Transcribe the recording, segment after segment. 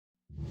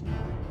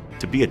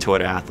To be a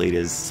Toyota athlete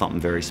is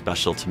something very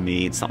special to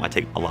me. It's something I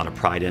take a lot of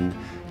pride in.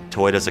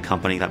 Toyota is a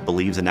company that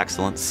believes in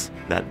excellence,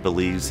 that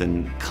believes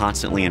in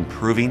constantly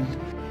improving.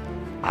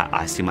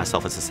 I see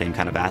myself as the same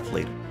kind of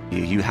athlete.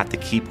 You have to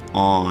keep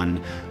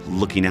on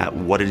looking at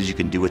what it is you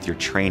can do with your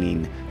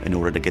training in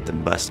order to get the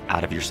best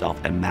out of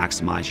yourself and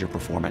maximize your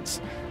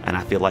performance. And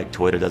I feel like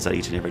Toyota does that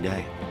each and every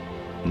day.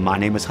 My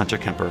name is Hunter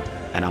Kemper,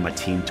 and I'm a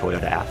Team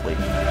Toyota athlete.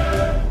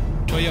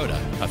 Toyota,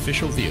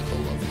 official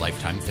vehicle of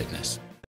Lifetime Fitness.